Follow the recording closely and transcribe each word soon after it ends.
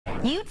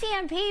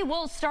UTMB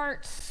will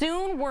start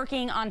soon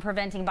working on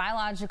preventing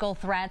biological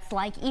threats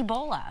like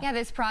Ebola. Yeah,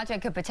 this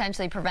project could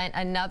potentially prevent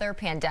another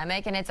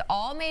pandemic, and it's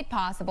all made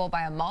possible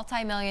by a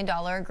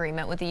multi-million-dollar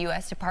agreement with the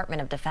U.S.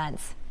 Department of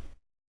Defense.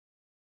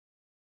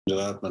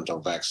 Development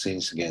of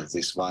vaccines against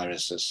these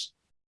viruses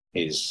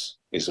is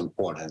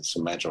important. It's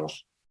a matter of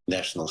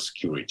national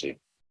security.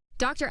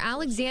 Dr.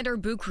 Alexander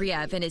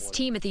KRIV and his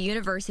team at the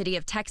University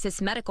of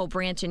Texas Medical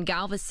Branch in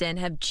Galveston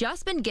have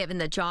just been given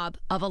the job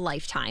of a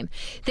lifetime.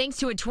 Thanks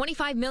to a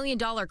 $25 million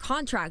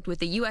contract with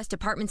the U.S.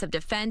 Departments of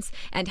Defense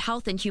and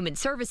Health and Human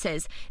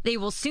Services, they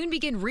will soon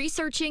begin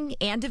researching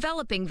and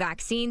developing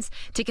vaccines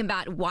to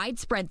combat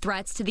widespread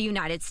threats to the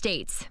United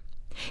States.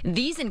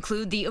 These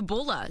include the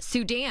Ebola,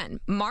 Sudan,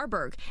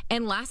 Marburg,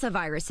 and Lassa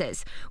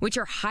viruses, which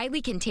are highly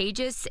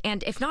contagious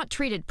and, if not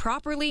treated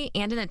properly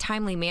and in a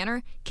timely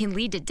manner, can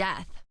lead to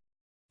death.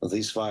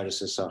 These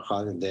viruses are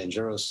highly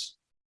dangerous.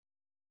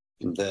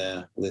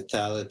 The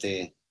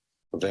lethality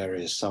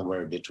varies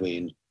somewhere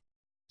between,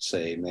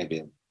 say,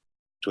 maybe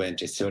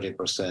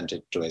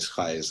 20–30% to as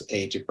high as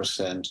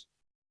 80%,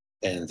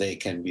 and they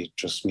can be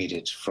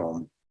transmitted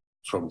from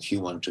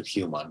human to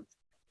human.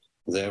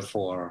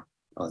 Therefore,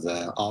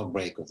 the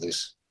outbreak of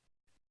these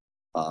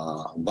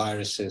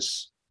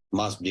viruses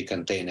must be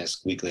contained as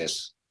quickly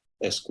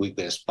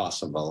as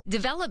possible.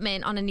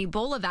 Development on an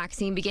Ebola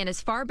vaccine began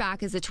as far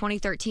back as the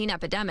 2013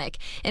 epidemic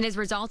and has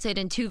resulted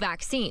in 2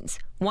 vaccines,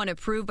 one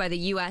approved by the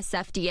U.S.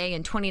 FDA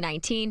in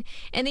 2019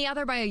 and the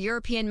other by a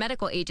European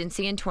medical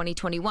agency in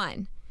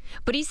 2021.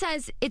 But he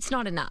says it's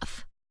not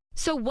enough.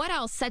 So what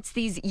else sets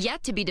these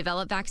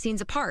yet-to-be-developed vaccines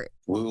apart?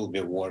 We will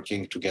be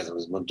working together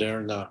with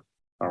Moderna,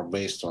 are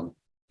based on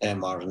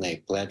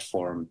mRNA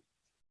platform,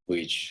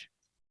 which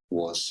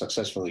was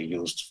successfully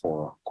used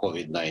for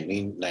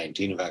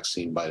COVID-19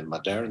 vaccine by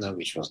Moderna,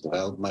 which was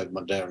developed by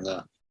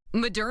Moderna.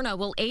 Moderna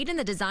will aid in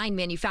the design,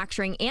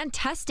 manufacturing, and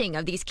testing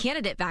of these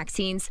candidate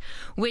vaccines,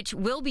 which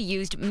will be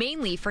used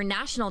mainly for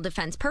national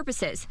defense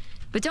purposes.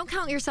 But don't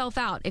count yourself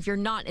out if you're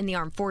not in the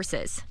armed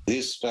forces.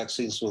 These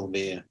vaccines will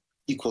be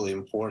equally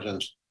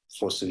important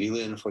for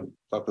civilian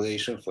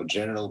population, for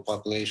general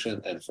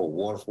population, and for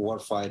war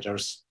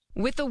fighters.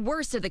 With the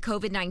worst of the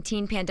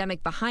COVID-19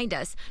 pandemic behind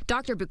us,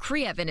 Dr.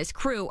 KRIV and his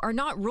crew are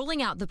not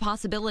ruling out the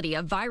possibility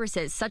of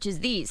viruses such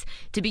as these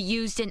to be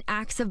used in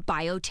acts of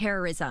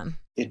bioterrorism.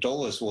 It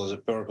always was a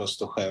purpose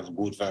to have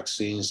good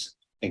vaccines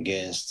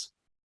against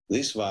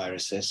these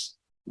viruses,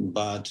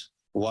 but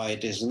why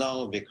it is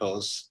now?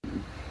 Because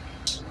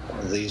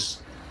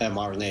this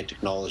mRNA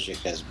technology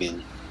has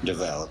been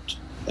developed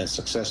and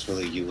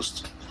successfully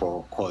used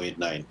for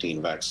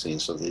COVID-19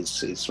 vaccines. So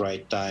it's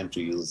right time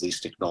to use this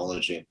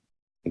technology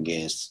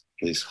against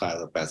these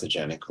highly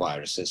pathogenic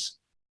viruses.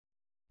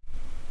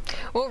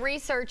 Well,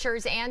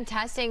 researchers and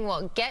testing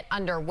will get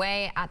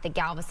underway at the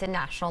Galveston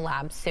National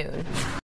Lab soon.